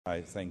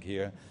I think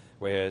here,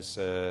 whereas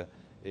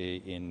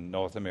in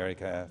North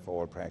America,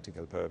 for all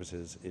practical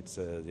purposes, it's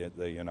the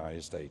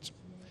United States.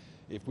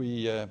 If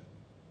we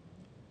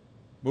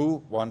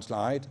move one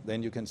slide,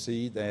 then you can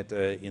see that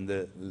in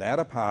the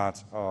latter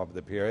part of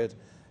the period,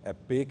 a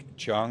big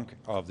chunk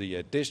of the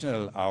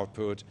additional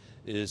output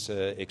is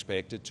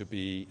expected to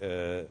be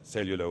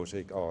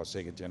cellulosic or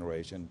second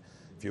generation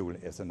fuel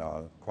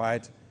ethanol,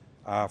 quite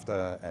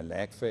after a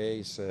lag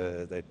phase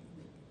that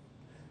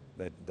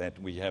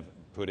we have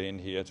put in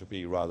here to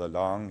be rather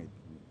long.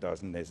 It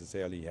doesn't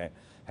necessarily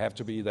have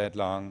to be that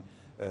long.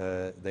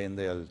 Then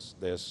there's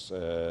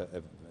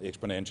an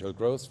exponential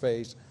growth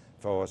phase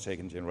for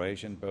second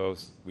generation,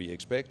 both we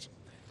expect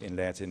in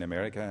Latin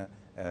America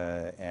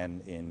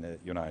and in the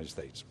United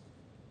States.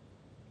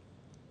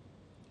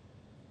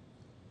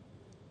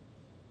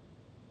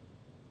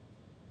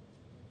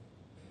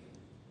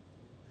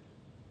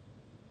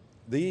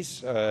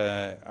 This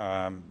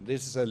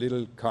is a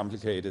little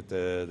complicated,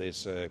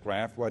 this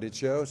graph. What it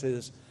shows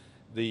is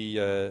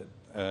the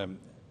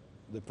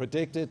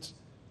predicted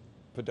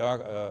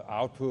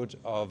output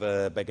of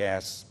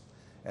bagasse.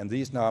 And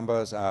these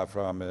numbers are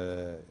from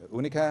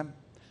UNICA,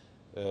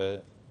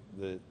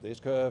 this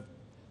curve.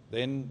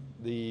 Then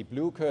the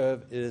blue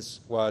curve is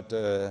what,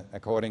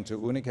 according to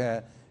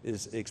UNICA,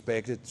 is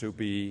expected to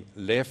be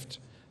left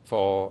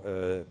for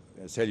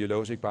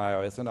cellulosic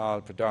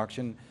bioethanol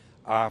production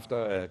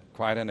after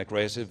quite an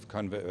aggressive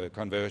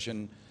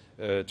conversion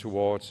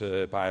towards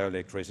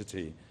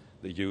bioelectricity,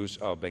 the use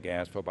of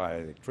bagasse for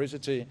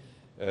bioelectricity.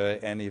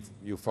 And if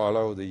you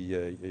follow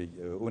the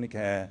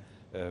UNICA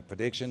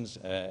predictions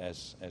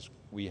as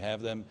we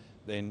have them,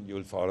 then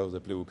you'll follow the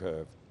blue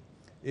curve.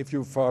 If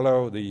you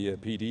follow the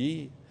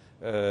PDE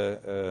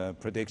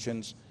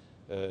predictions,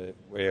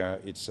 where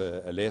it's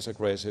a less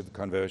aggressive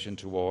conversion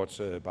towards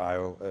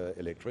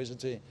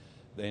bioelectricity,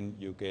 then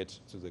you get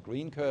to the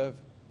green curve.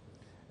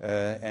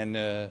 And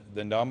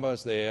the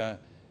numbers there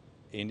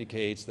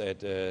indicates that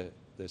the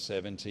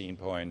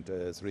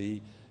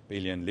 17.3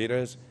 billion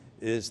liters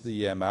is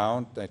the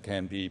amount that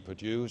can be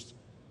produced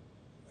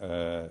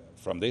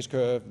from this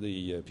curve,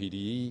 the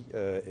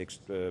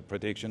PDE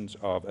predictions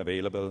of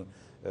available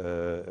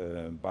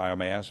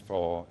biomass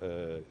for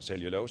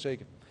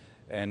cellulosic.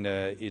 And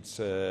it's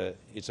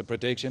a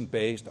prediction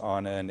based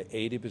on an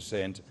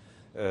 80%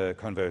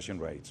 conversion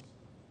rate.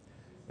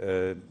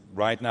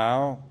 Right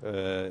now,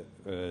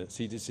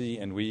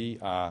 CTC and we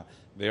are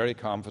very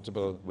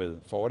comfortable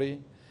with 40,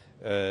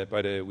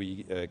 but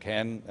we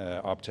can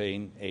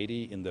obtain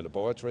 80 in the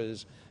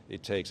laboratories.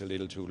 It takes a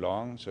little too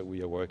long, so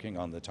we are working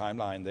on the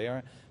timeline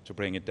there to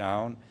bring it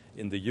down.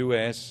 In the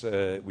US,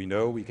 we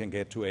know we can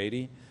get to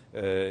 80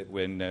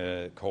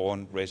 when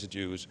corn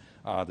residues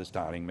are the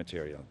starting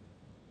material.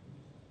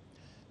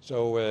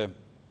 So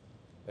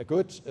a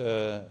good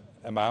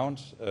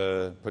amount,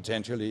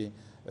 potentially,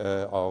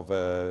 of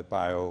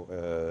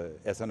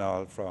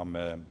bioethanol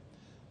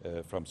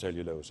from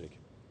cellulosic.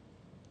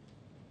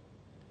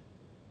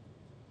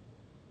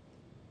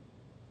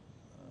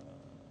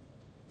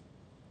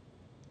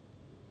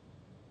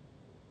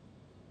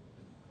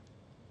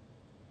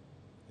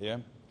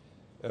 Here.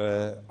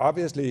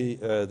 Obviously,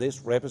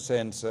 this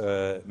represents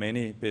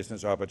many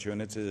business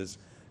opportunities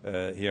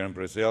here in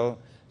Brazil,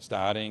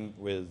 starting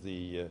with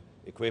the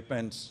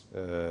equipment.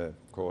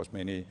 Of course,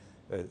 many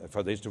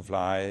for this to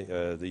fly,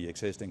 the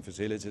existing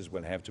facilities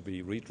will have to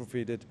be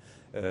retrofitted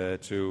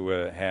to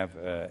have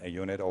a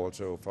unit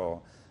also for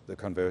the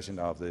conversion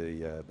of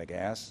the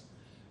bagasse.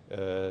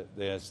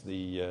 There's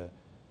the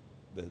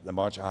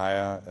much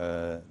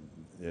higher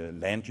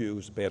land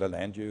use, better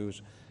land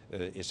use.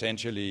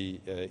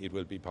 Essentially, it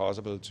will be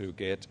possible to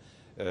get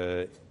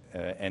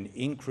an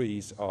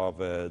increase of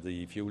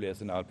the fuel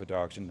ethanol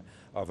production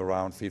of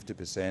around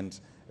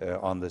 50%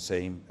 on the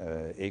same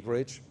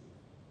acreage.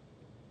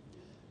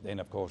 Then,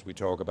 of course, we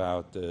talk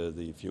about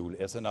the fuel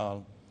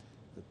ethanol,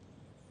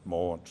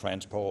 more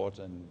transport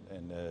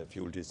and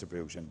fuel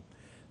distribution.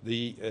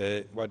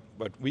 What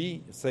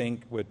we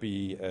think would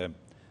be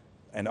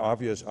an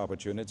obvious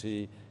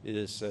opportunity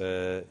is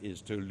to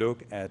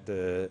look at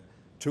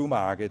two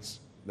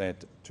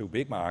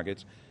big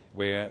markets,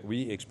 where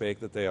we expect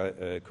that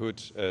there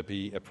could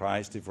be a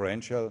price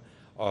differential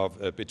of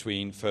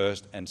between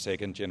first and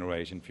second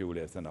generation fuel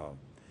ethanol.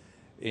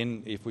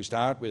 If we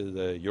start with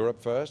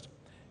Europe first,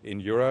 in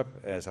Europe,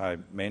 as I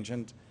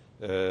mentioned,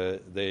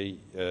 the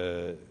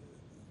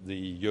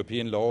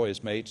European law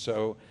is made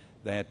so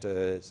that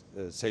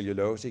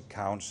cellulosic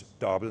counts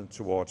double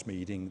towards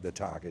meeting the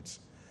targets.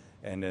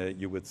 And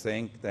you would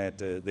think that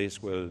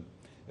this will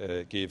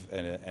give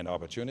an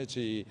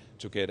opportunity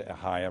to get a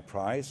higher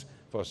price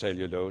for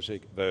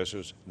cellulosic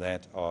versus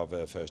that of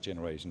first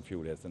generation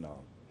fuel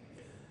ethanol.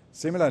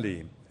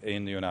 Similarly,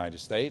 in the United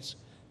States,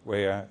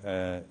 where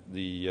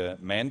the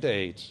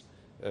mandate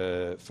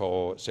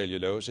for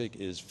cellulosic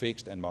is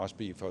fixed and must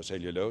be for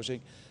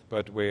cellulosic,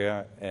 but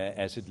where,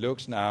 as it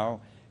looks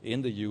now,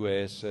 in the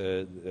US,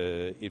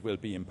 it will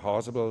be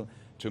impossible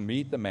to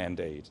meet the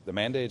mandate. The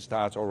mandate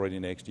starts already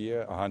next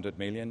year, 100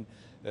 million,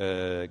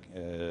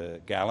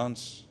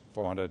 gallons,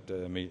 400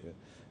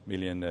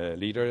 million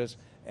liters,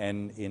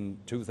 and in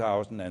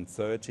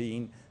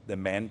 2013 the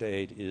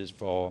mandate is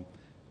for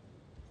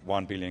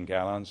 1 billion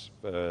gallons,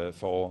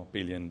 4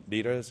 billion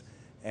liters,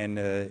 and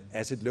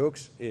as it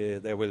looks,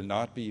 there will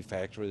not be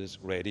factories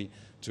ready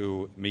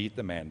to meet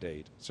the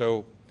mandate.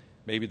 So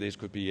maybe this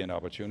could be an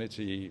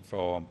opportunity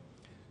for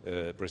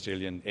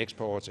Brazilian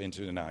exports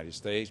into the United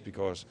States,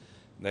 because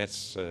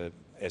that's,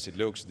 as it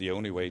looks, the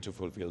only way to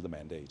fulfill the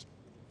mandate.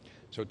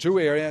 So two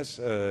areas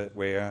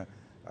where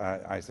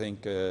I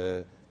think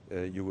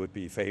you would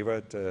be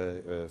favored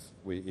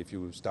if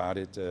you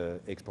started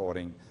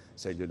exporting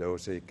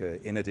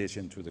cellulosic in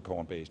addition to the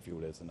corn-based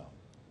fuel ethanol.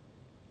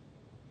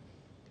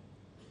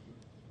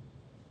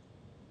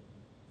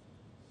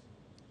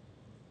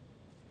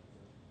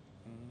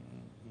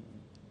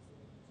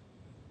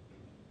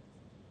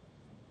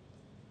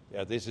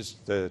 Yeah, this is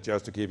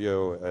just to give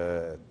you,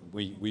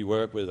 we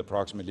work with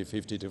approximately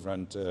 50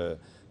 different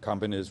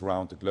companies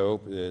around the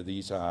globe.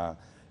 These are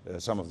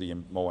some of the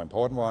more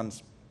important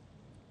ones.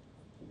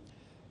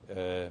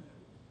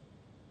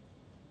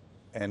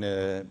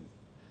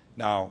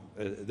 Now,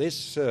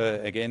 this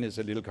again is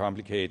a little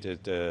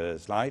complicated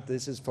slide.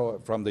 This is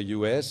from the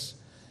US.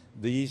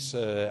 These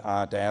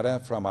are data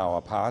from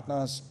our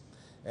partners,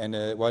 and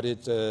what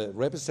it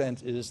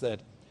represents is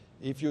that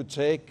if you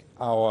take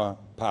our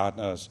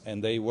partners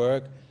and they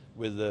work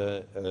with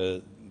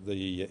the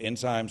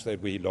enzymes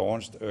that we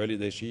launched early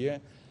this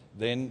year,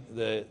 then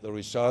the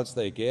results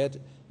they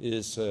get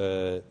is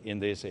in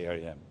this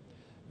area.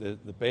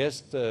 The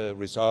best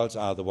results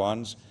are the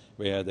ones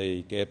where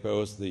they get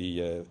both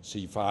the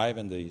C5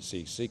 and the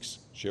C6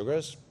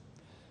 sugars,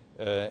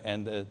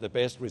 and the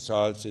best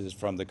results is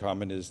from the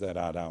companies that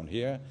are down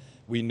here.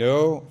 We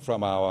know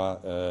from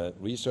our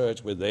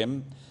research with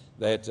them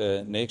that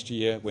next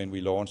year, when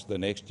we launch the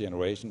next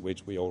generation,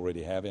 which we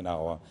already have in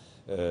our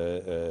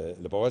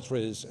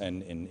laboratories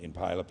and in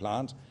pilot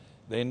plants,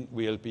 then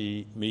we'll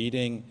be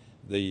meeting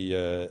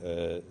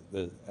a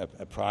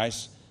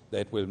price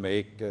that will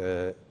make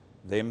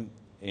them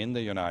in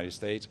the United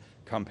States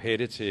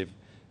competitive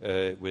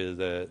with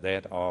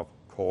that of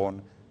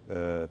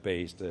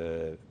corn-based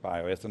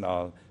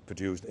bioethanol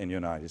produced in the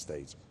United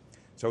States.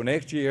 So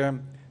next year,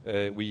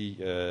 we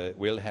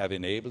will have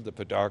enabled the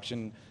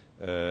production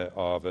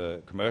of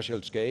a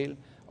commercial scale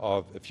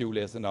of fuel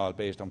ethanol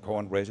based on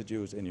corn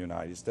residues in the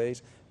United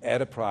States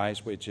at a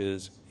price which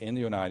is in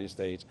the United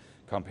States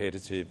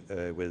competitive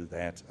with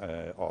that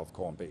of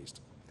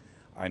corn-based.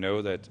 I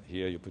know that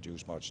here you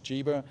produce much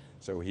cheaper,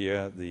 so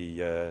here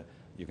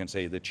you can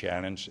say the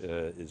challenge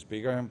is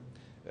bigger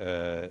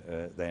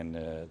than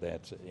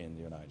that in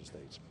the United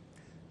States.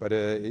 But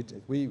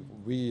we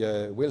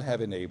will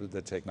have enabled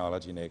the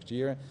technology next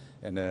year,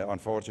 and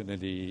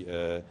unfortunately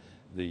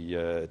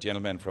the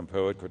gentleman from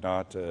Poet could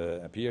not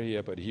appear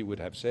here, but he would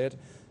have said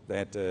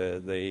that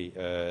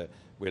they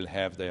will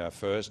have their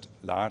first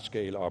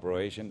large-scale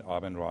operation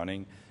up and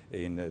running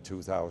in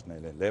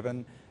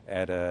 2011,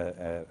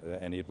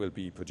 and it will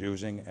be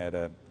producing at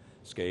a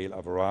scale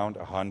of around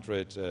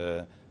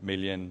 100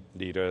 million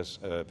liters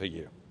per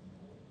year.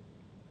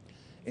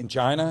 In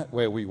China,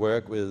 where we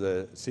work with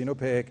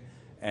Sinopec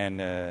and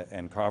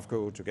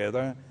COFCO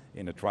together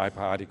in a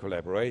tri-party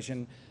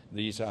collaboration,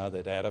 these are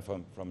the data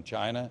from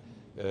China.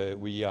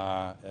 We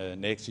are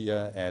next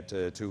year at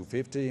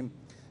 250,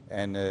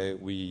 and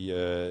we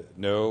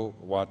know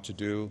what to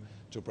do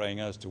to bring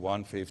us to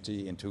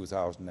 150 in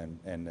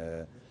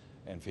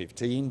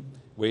 2015,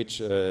 which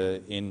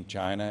in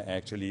China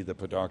actually the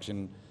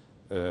production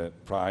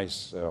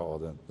price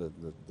or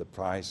the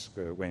price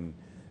when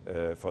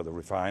for the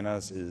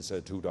refiners is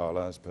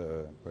 $2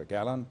 per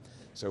gallon.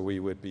 So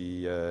we would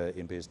be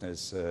in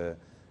business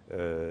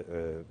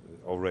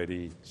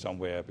already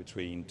somewhere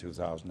between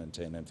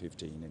 2010 and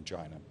 15 in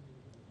China.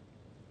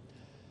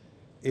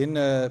 In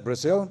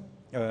Brazil,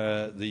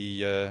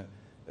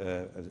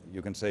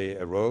 you can say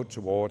a road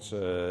towards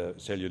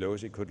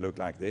cellulose could look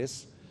like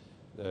this.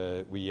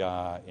 We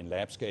are in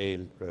lab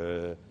scale.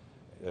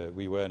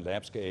 We were in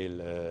lab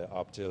scale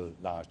up till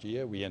last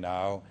year. We are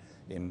now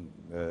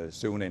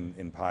soon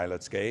in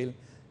pilot scale.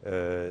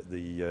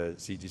 The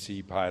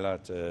CTC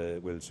pilot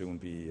will soon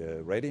be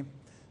ready.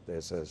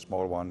 There's a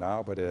small one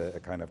now, but a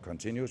kind of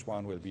continuous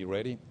one will be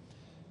ready.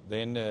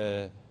 Then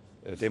a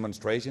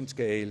demonstration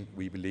scale,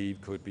 we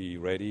believe, could be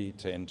ready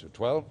 10 to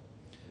 12.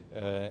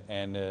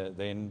 And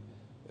then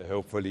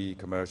hopefully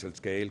commercial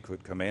scale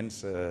could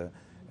commence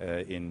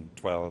in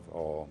 12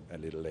 or a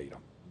little later.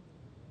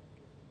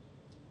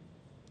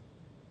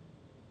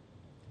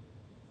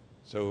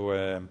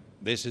 So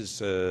this is,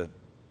 but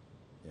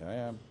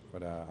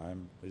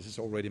this is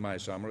already my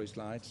summary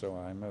slide, so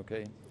I'm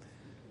okay.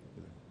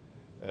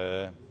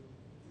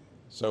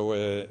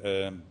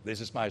 This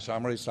is my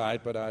summary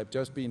slide, but I've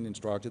just been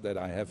instructed that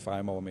I have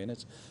 5 more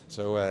minutes.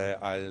 So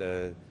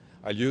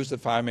I'll use the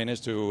 5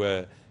 minutes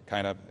to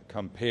kind of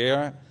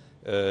compare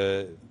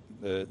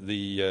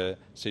the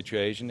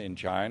situation in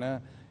China,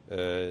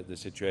 the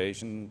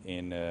situation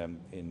in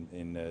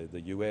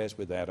the US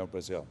with that of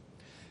Brazil.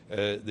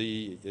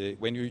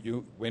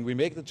 When we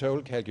make the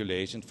total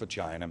calculations for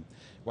China,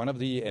 one of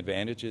the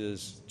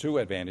advantages, two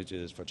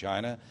advantages for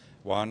China,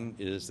 one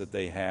is that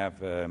they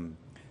have,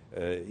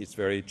 it's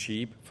very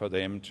cheap for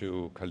them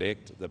to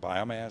collect the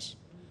biomass.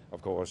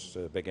 Of course,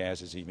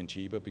 bagasse is even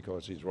cheaper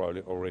because it's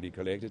already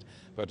collected.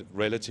 But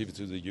relative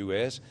to the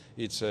US,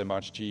 it's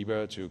much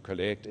cheaper to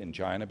collect in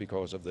China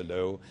because of the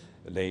low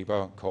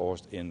labor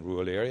cost in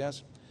rural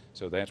areas.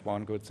 So that's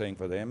one good thing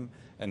for them.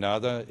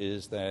 Another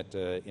is that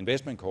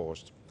investment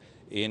cost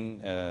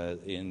in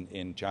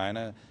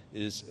China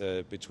is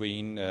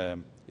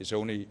is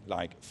only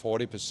like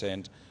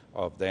 40%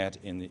 of that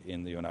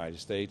in the United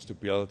States to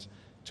build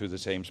to the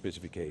same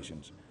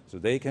specifications. So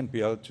they can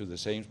build to the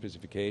same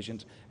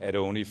specifications at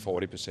only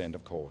 40%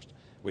 of cost,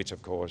 which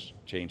of course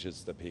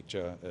changes the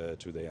picture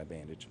to their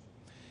advantage.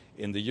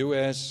 In the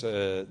US,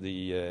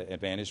 the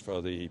advantage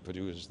for the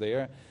producers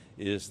there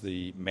is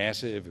the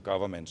massive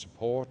government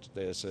support.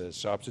 There's a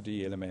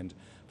subsidy element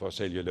for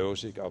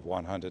cellulosic of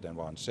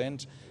 101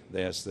 cents.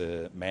 There's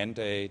the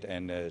mandate,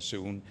 and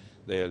soon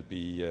there'll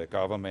be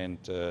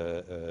government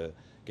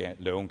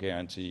loan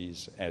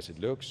guarantees as it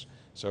looks.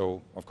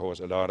 So, of course,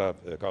 a lot of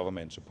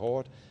government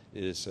support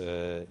is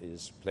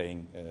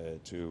playing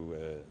to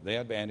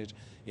their advantage.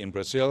 In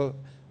Brazil,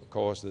 of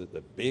course,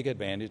 the big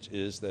advantage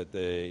is that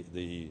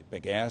the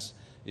bagasse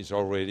is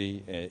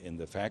already in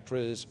the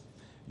factories.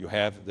 You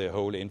have the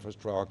whole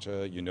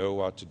infrastructure. You know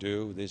what to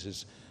do. This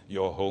is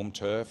your home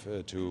turf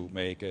to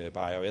make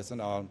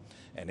bioethanol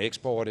and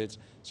export it.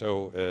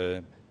 So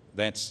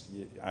that's,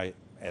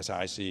 as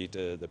I see it,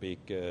 the big,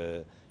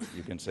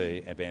 you can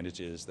say,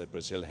 advantages that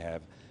Brazil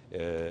have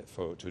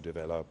to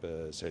develop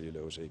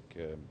cellulosic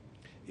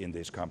in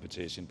this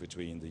competition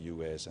between the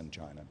US and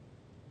China.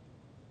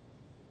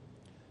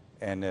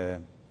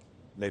 And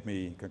let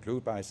me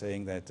conclude by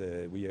saying that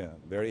we are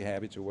very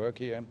happy to work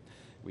here.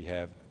 We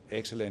have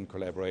excellent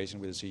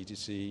collaboration with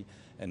CTC,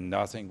 and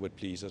nothing would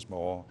please us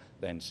more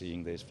than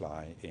seeing this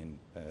fly in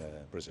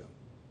Brazil.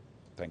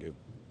 Thank you.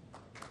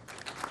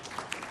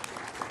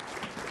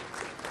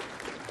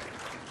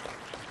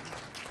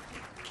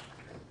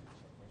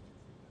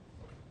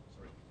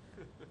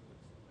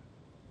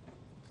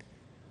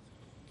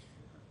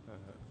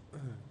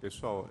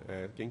 Pessoal,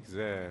 quem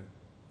quiser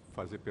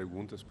fazer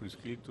perguntas por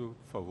escrito,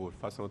 por favor,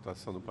 faça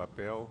anotação no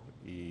papel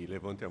e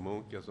levante a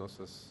mão que as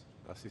nossas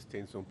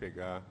assistentes vão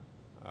pegar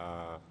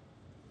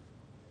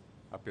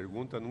a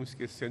pergunta, não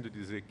esquecendo de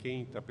dizer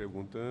quem está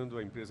perguntando,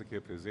 a empresa que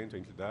representa, a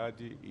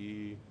entidade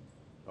e,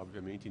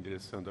 obviamente,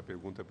 endereçando a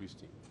pergunta para o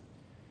Steen.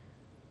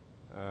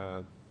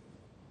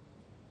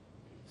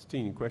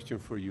 Steen, question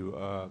for you.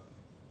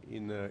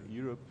 In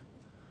Europe,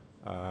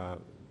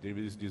 there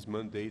is this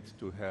mandate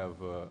to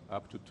have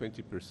up to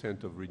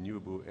 20% of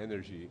renewable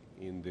energy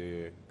in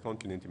the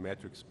continent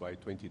metrics by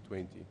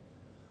 2020.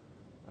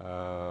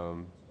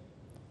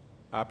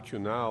 Up to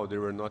now, there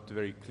were not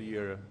very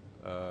clear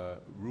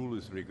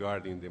rules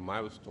regarding the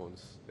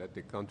milestones that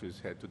the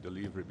countries had to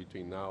deliver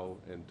between now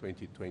and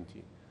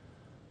 2020.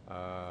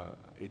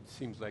 It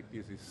seems like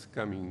this is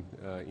coming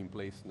in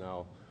place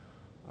now.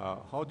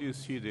 How do you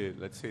see the,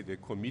 let's say, the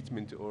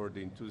commitment or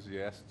the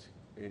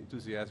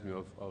enthusiasm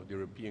of the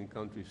European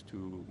countries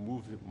to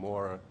move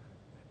more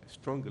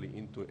strongly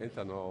into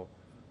ethanol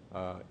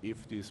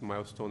if these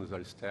milestones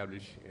are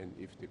established and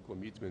if the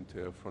commitment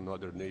from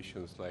other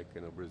nations like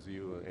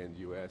Brazil and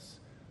US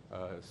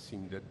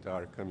seem that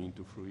are coming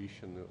to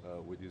fruition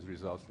with these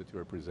results that you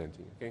are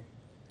presenting, okay?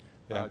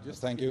 Yeah,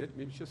 thank you.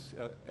 Maybe just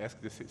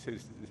ask the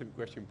same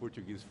question in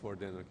Portuguese for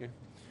them, okay?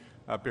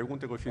 A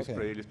pergunta que eu fiz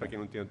para eles, para quem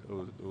não tem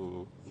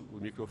o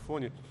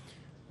microfone,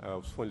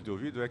 os fones de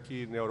ouvido, é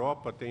que na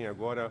Europa tem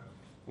agora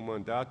um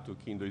mandato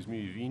que em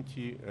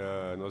 2020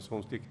 nós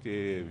vamos ter que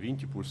ter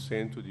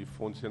 20% de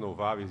fontes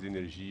renováveis de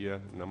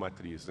energia na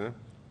matriz, né?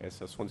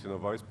 Essas fontes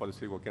renováveis podem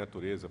ser de qualquer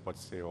natureza, pode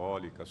ser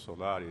eólica,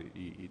 solar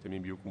e também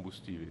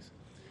biocombustíveis.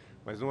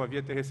 Mas não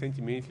havia até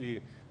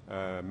recentemente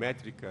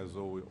métricas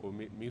ou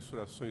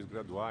mensurações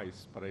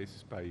graduais para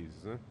esses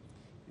países, né?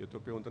 Eu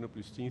estou perguntando para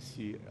o Steen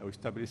se o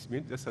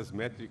estabelecimento dessas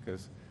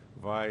métricas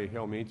vai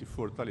realmente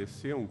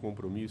fortalecer um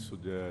compromisso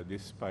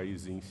desses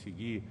países em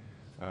seguir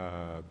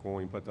com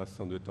a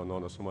implantação do etanol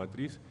na sua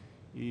matriz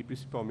e,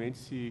 principalmente,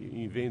 se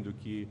em vendo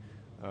que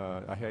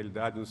a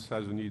realidade nos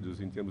Estados Unidos,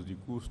 em termos de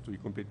custo e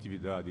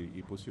competitividade,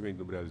 e possivelmente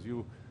no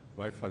Brasil,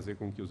 vai fazer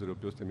com que os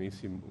europeus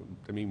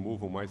também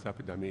movam mais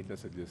rapidamente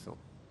nessa direção.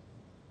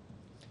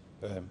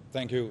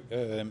 Thank you.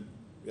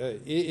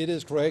 It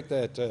is correct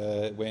that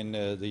when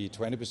the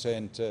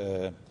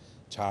 20%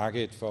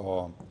 target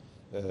for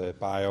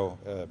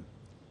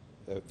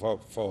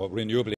for renewable